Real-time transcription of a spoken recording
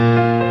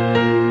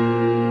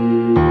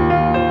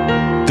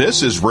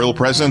This is Real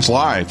Presence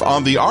Live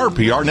on the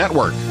RPR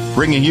Network,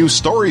 bringing you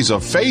stories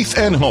of faith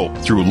and hope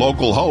through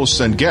local hosts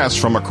and guests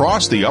from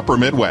across the upper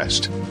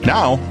Midwest.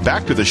 Now,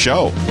 back to the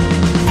show.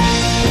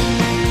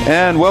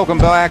 And welcome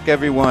back,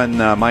 everyone.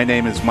 My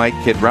name is Mike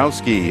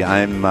Kidrowski.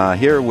 I'm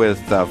here with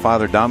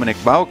Father Dominic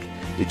Bauk,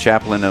 the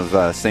chaplain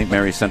of St.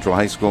 Mary's Central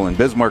High School in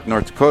Bismarck,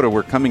 North Dakota.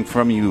 We're coming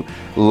from you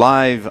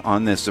live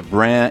on this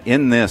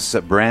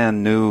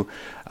brand new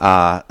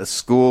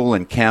school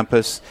and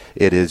campus.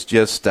 It is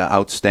just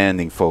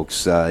outstanding,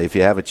 folks. If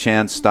you have a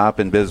chance, stop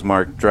in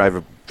Bismarck,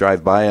 drive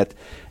by it,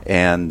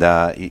 and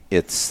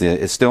it's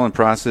still in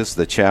process.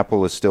 The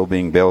chapel is still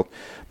being built,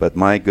 but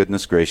my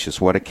goodness gracious,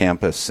 what a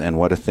campus and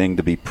what a thing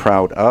to be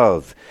proud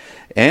of.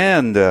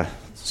 And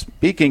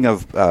speaking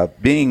of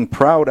being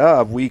proud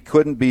of, we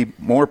couldn't be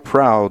more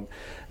proud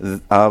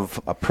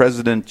of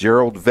President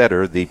Gerald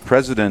Vetter, the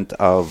president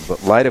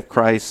of Light of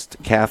Christ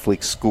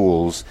Catholic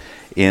Schools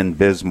in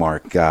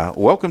Bismarck.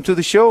 Welcome to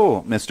the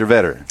show, Mr.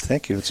 Vetter.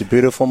 Thank you. It's a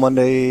beautiful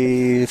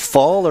Monday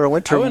fall or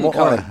winter morning. I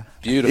wouldn't call it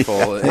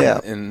beautiful.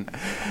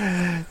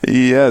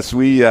 Yes,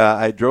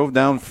 I drove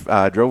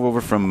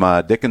over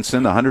from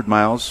Dickinson, 100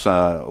 miles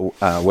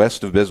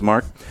west of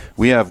Bismarck.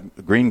 We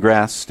have green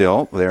grass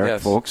still there,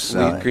 yes, folks.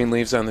 Green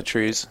leaves on the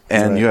trees.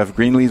 And you have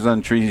green leaves on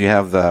the trees. You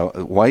have the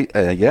white,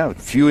 a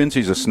few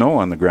inches of snow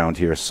on the ground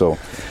here. So,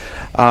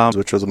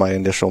 which was my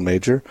initial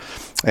major,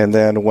 and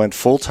then went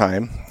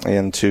full-time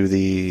into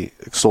the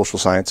social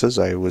sciences.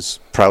 I was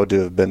proud to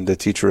have been the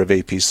teacher of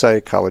AP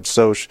Psych, College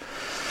Soc,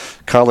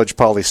 College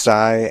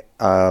Poli-Sci.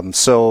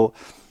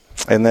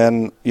 And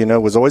then,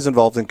 was always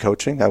involved in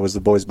coaching. I was the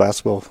boys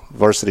basketball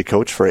varsity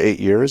coach for 8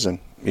 years, and,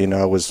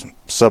 I was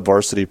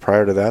sub-varsity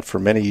prior to that for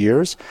many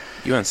years.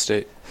 You went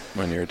state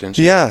when you were, didn't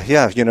you?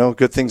 Yeah.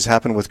 Good things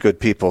happen with good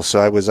people. So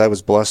I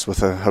was blessed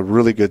with a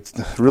really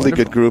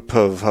good group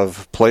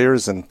of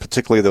players, and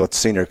particularly the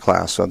senior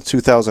class. So in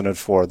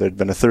 2004, there'd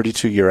been a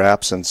 32-year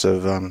absence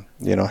of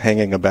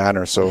hanging a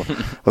banner. So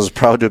I was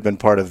proud to have been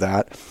part of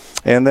that.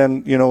 And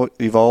then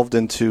evolved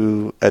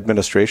into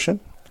administration.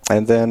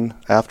 And then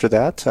after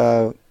that,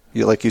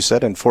 like you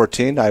said, in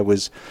 2014, I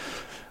was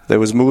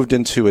moved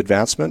into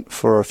advancement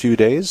for a few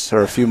days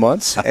or a few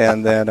months,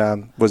 and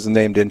then was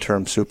named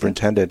interim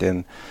superintendent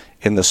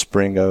in the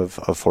spring of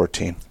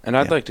 2014. And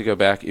I'd like to go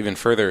back even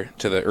further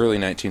to the early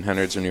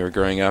 1900s when you were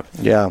growing up.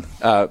 Yeah.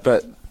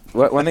 But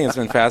one thing that's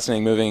been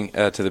fascinating moving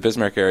to the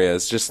Bismarck area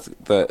is just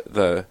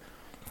the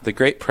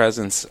great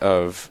presence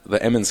of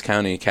the Emmons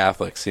County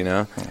Catholics,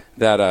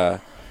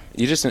 that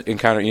you just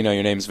encounter,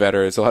 your name's Vetter.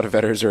 There's a lot of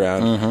Vetters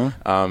around.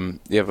 Mm-hmm.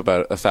 You have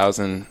about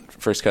 1,000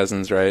 first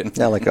cousins, right?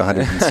 Yeah, like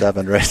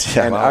 107, right?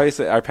 Yeah. And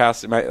obviously, our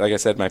pastor, like I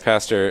said, my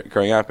pastor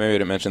growing up, maybe I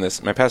didn't mention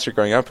this, my pastor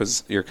growing up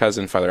was your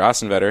cousin, Father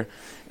Austin Vetter,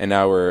 and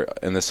now we're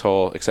in this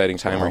whole exciting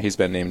time where he's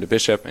been named a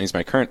bishop, and he's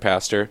my current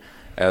pastor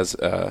as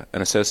an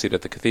associate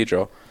at the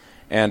cathedral.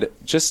 And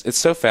just, it's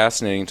so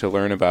fascinating to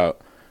learn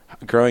about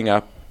growing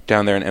up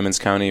down there in Emmons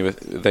County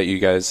that you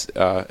guys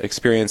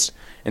experienced,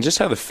 and just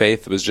how the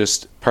faith was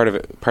just part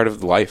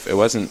of life.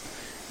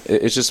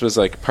 It just was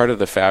like part of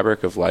the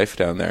fabric of life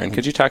down there. And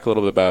could you talk a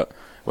little bit about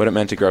what it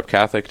meant to grow up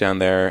Catholic down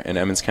there in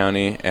Emmons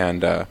County,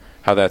 and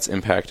how that's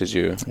impacted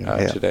you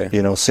today?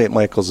 St.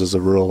 Michael's is a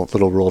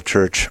little rural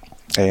church,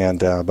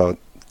 and about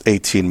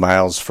 18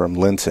 miles from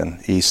Linton,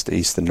 east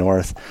and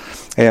north.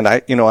 And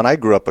I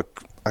grew up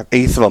an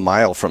eighth of a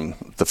mile from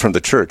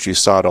the church. You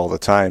saw it all the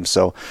time.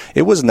 So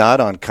it was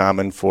not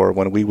uncommon for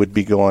when we would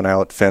be going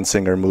out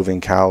fencing or moving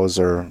cows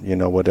or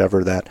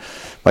whatever, that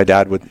my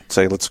dad would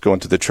say, let's go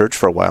into the church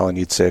for a while, and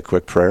you'd say a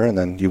quick prayer, and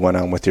then you went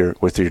on with your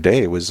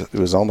day. It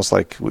was almost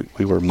like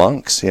we were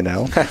monks,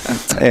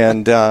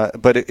 and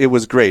but it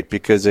was great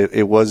because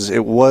it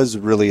was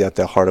really at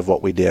the heart of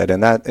what we did,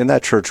 and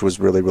that church was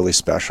really, really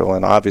special.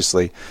 And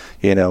obviously,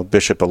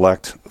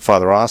 Bishop-elect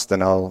Father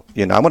Austin, I'm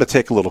going to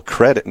take a little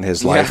credit in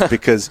his life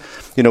because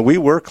we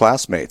were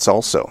classmates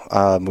also.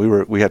 We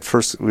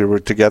were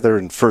together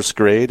in first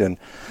grade and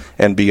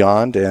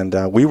beyond,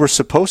 and we were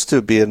supposed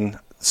to be in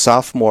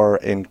sophomore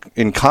in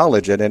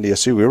college at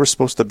NDSU. We were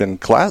supposed to have been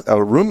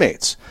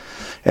roommates.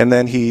 And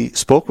then he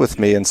spoke with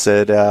me and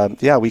said,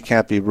 we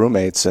can't be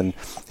roommates. And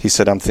he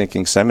said, I'm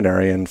thinking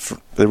seminary. And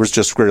there was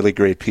just really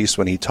great peace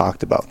when he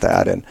talked about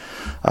that. And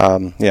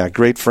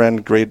great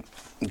friend,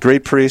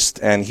 great priest,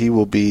 and he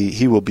will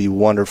be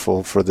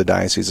wonderful for the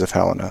Diocese of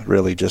Helena.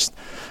 Really, just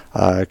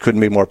couldn't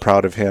be more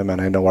proud of him,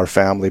 and I know our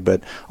family,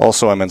 but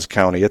also Emmons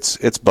County.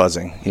 It's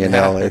buzzing,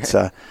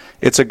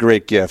 It's a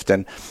great gift,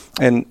 and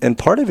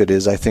part of it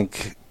is, I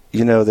think,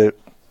 that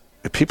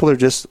people are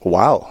just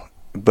wow,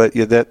 but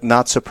they're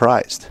not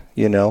surprised,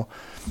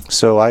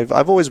 So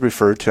I've always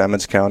referred to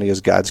Emmons County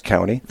as God's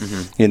county,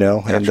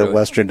 and the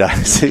Western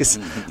Diocese.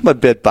 I'm a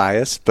bit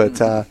biased,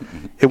 but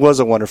it was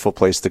a wonderful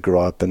place to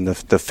grow up, and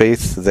the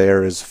faith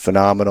there is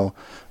phenomenal.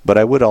 But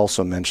I would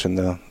also mention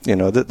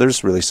that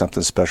there's really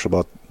something special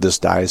about this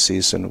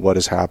diocese and what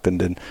has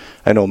happened. And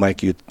I know,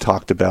 Mike, you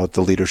talked about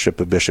the leadership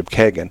of Bishop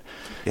Kagan.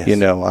 Yes.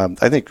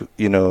 I think,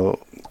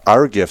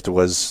 our gift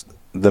was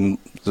the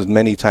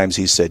many times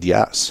he said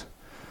yes.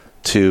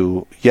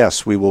 to,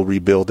 yes, we will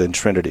rebuild in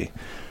Trinity.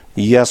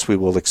 Yes, we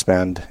will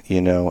expand,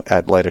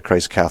 at Light of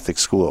Christ Catholic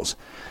schools.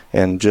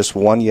 And just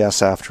one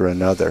yes after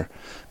another.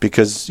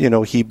 Because,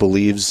 he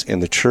believes in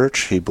the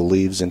church, he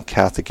believes in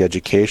Catholic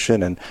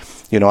education. And,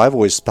 I've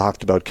always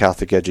talked about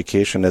Catholic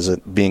education as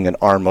being an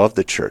arm of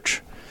the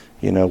church.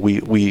 We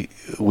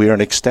are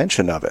an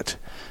extension of it.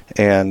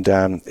 And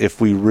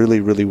if we really,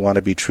 really want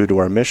to be true to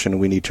our mission,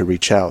 we need to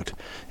reach out.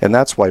 And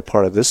that's why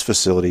part of this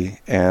facility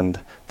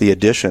and the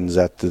additions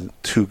at the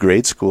 2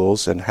 grade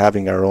schools and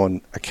having our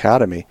own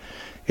academy,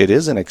 it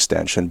is an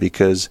extension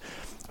because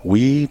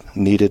we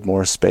needed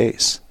more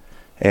space.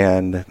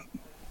 And,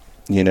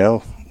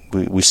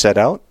 we set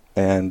out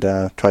and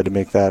tried to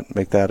make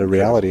that a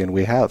reality, and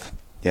we have.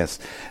 Yes,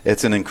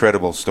 it's an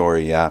incredible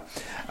story.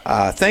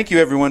 Thank you,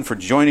 everyone, for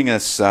joining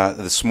us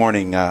this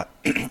morning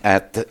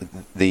at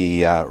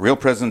the Real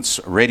Presence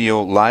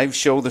Radio live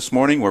show this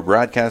morning. We're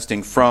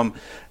broadcasting from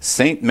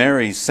St.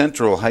 Mary's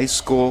Central High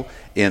School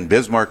in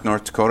Bismarck,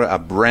 North Dakota, a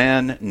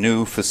brand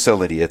new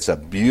facility. It's a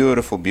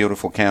beautiful,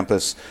 beautiful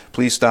campus.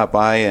 Please stop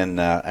by and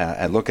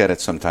look at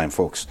it sometime,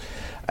 folks.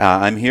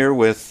 I'm here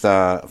with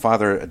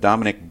Father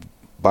Dominic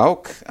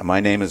Bauk. My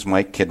name is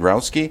Mike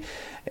Kidrowski,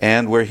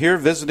 and we're here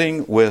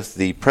visiting with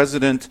the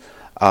president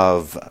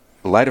of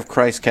Light of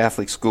Christ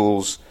Catholic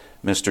Schools,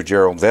 Mr.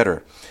 Gerald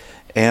Vetter.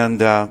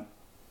 And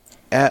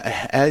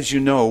as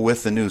you know,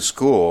 with the new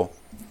school,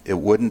 it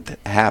wouldn't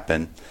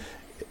happen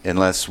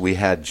unless we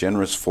had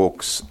generous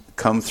folks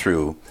come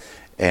through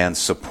and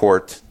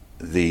support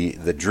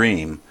the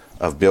dream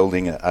of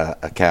building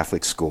a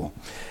Catholic school.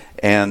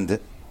 And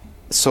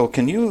so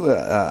can you,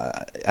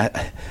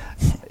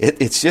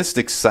 it's just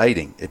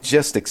exciting. It's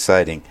just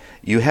exciting.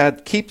 You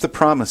had Keep the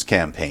Promise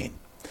campaign,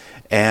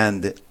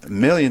 and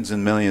millions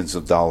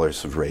of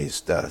dollars have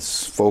raised.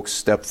 Folks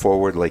step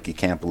forward like you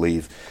can't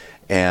believe,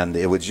 and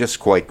it was just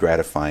quite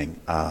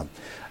gratifying.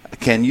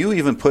 Can you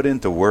even put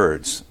into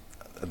words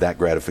that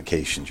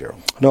gratification,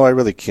 Gerald? No, I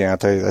really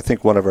can't. I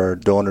think one of our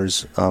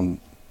donors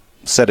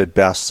said it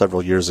best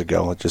several years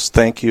ago. Just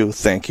thank you,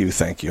 thank you,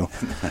 thank you,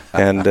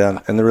 and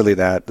really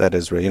that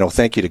is really,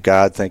 thank you to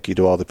God, thank you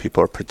to all the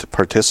people who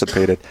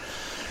participated.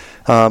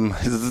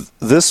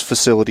 This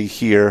facility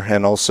here,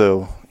 and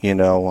also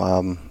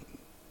the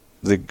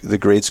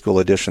grade school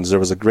additions, there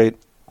was a great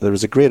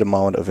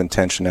amount of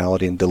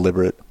intentionality and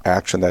deliberate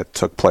action that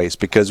took place,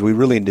 because we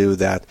really knew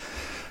that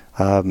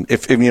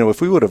if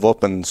we would have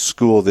opened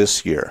school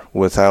this year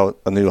without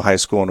a new high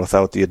school and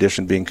without the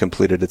addition being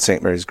completed at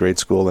St. Mary's Grade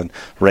School, and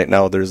right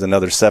now there's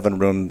another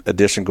 7-room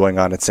addition going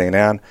on at St.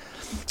 Anne,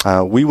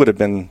 we would have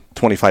been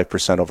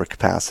 25% over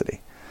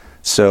capacity.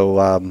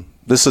 So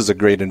this is a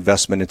great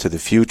investment into the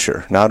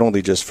future, not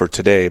only just for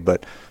today,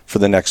 but for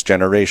the next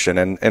generation.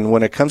 And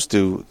when it comes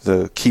to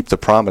the Keep the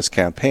Promise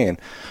campaign,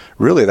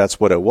 really that's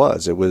what it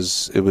was. It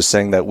was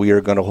saying that we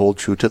are going to hold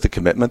true to the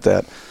commitment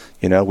that,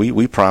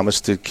 we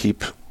promised to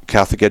keep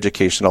Catholic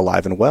education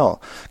alive and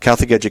well.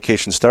 Catholic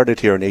education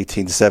started here in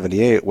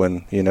 1878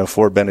 when,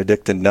 4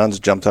 Benedictine nuns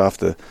jumped off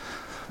the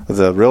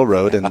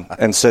railroad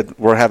and said,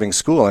 we're having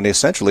school. And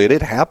essentially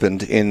it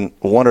happened in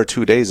 1 or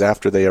 2 days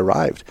after they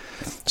arrived.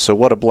 So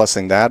what a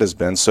blessing that has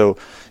been. So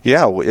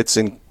yeah,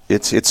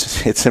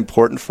 it's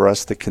important for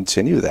us to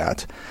continue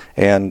that.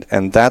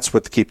 And that's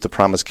what the Keep the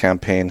Promise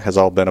campaign has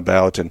all been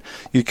about. And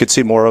you could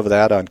see more of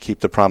that on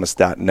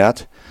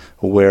keepthepromise.net,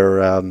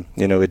 where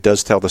it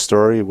does tell the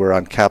story. We're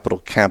on Capital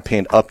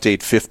Campaign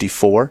Update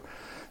 54.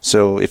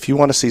 So if you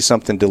want to see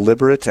something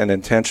deliberate and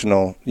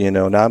intentional,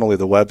 not only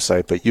the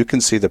website, but you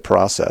can see the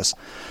process.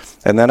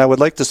 And then I would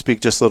like to speak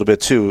just a little bit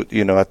too,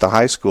 at the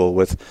high school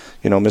with,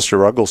 Mr.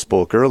 Ruggles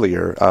spoke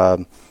earlier.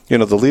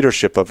 The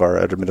leadership of our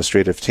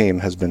administrative team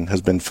has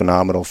been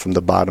phenomenal from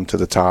the bottom to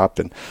the top.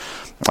 And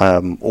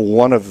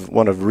one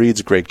of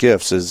Reed's great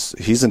gifts is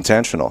he's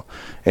intentional.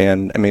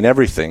 And I mean,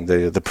 everything,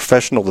 the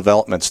professional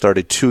development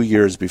started 2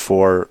 years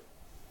before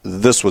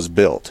this was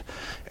built.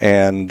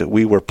 And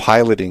we were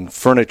piloting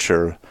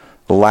furniture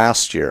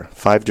last year,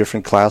 5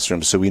 different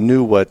classrooms. So we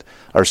knew what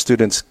our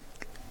students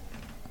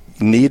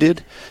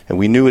needed, and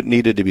we knew it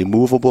needed to be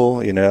movable,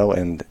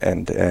 and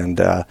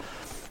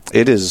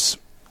it is,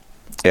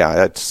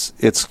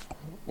 it's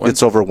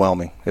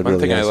overwhelming. It one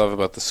really thing is. I love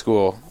about the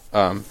school,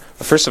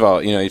 first of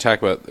all, you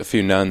talk about a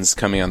few nuns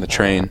coming on the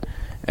train,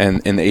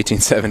 and in the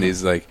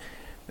 1870s, like,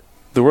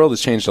 the world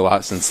has changed a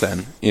lot since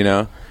then,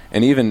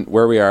 and even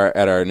where we are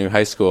at our new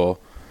high school,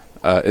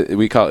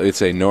 we call it,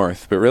 it's a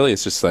north, but really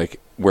it's just like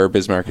where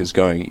Bismarck is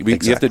going.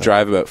 You have to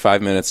drive about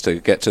 5 minutes to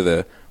get to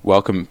the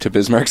welcome to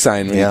Bismarck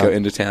sign when you go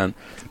into town.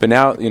 But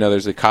now,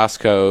 there's a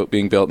Costco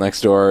being built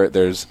next door.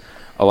 There's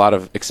a lot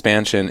of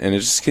expansion, and it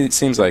just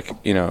seems like,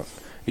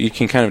 you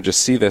can kind of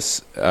just see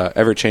this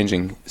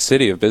ever-changing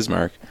city of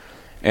Bismarck.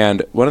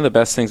 And one of the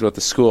best things about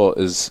the school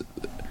is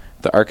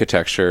the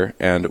architecture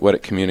and what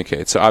it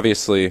communicates. So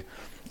obviously,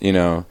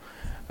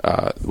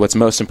 what's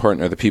most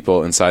important are the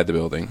people inside the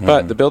building. Mm-hmm.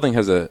 But the building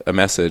has a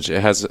message.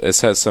 It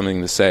has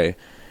something to say.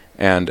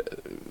 And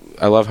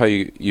I love how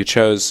you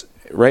chose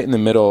right in the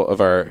middle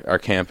of our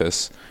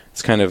campus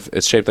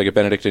It's shaped like a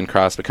Benedictine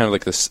cross, but kind of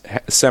like this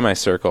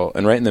semicircle.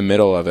 And right in the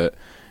middle of it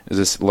is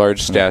this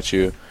large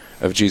statue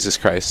of Jesus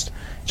Christ,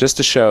 just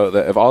to show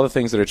that of all the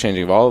things that are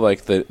changing, of all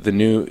like the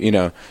new,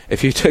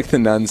 if you took the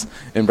nuns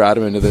and brought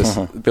them into this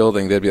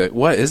building, they'd be like,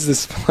 what is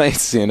this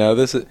place?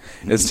 This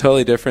is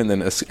totally different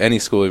than any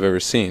school we've ever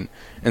seen.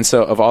 And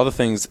so of all the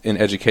things in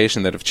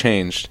education that have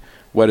changed,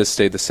 what has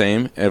stayed the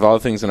same? And of all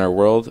the things in our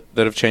world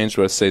that have changed,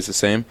 what stays the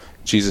same?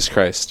 Jesus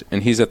Christ.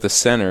 And he's at the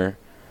center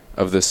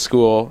of this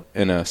school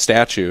in a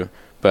statue,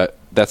 but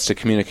that's to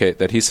communicate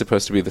that he's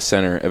supposed to be the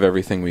center of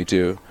everything we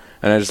do.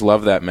 And I just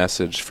love that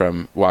message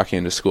from walking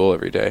into school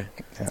every day.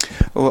 Yeah.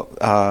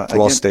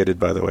 Well stated,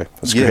 by the way.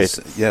 That's yes,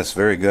 great. Yes,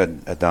 very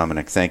good,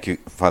 Dominic. Thank you,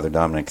 Father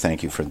Dominic.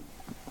 Thank you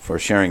for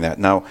sharing that.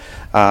 Now,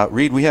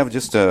 Reed, we have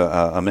just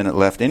a minute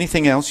left.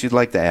 Anything else you'd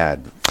like to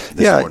add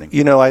this morning?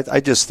 I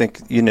just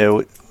think,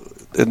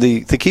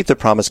 the Keep the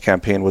Promise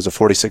campaign was a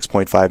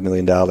 $46.5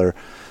 million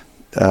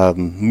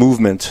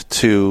movement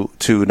to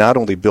not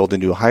only build a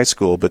new high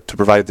school, but to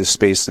provide the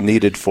space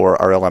needed for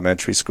our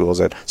elementary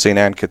schools at St.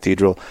 Anne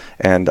Cathedral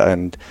and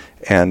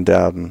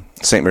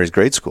St. Mary's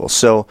Grade School.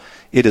 So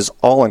it is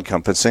all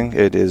encompassing.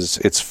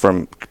 It's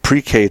from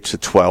pre-K to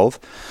 12.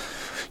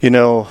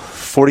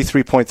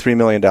 $43.3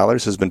 million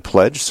has been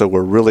pledged, so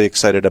we're really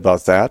excited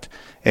about that.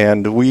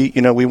 And we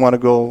want to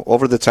go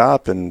over the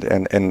top and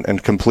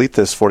complete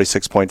this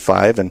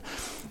 46.5.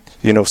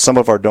 And some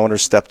of our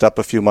donors stepped up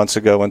a few months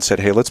ago and said,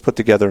 hey, let's put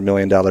together $1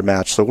 million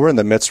match. So we're in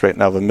the midst right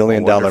now of $1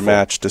 million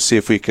match to see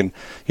if we can,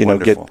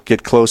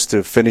 get close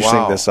to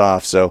finishing this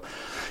off. So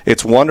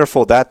it's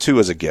wonderful. That too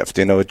is a gift.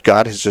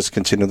 God has just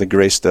continually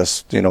graced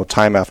us,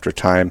 time after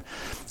time.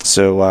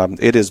 So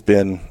it's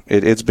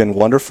been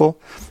wonderful.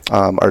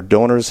 Our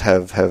donors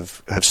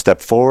have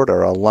stepped forward.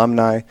 Our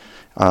alumni,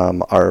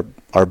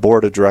 our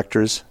board of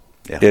directors.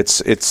 Yeah.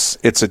 It's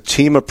a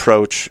team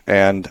approach,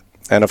 and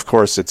of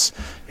course it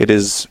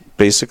is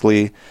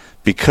basically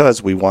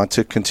because we want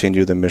to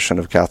continue the mission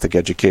of Catholic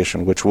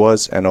education, which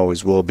was and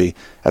always will be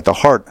at the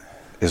heart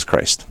is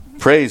Christ.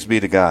 Praise be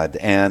to God.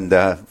 And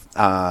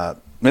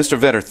Mr.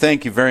 Vetter,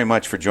 thank you very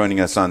much for joining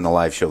us on the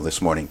live show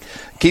this morning.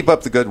 Keep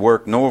up the good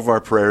work. Know of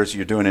our prayers.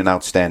 You're doing an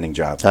outstanding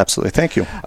job. Absolutely. Thank you.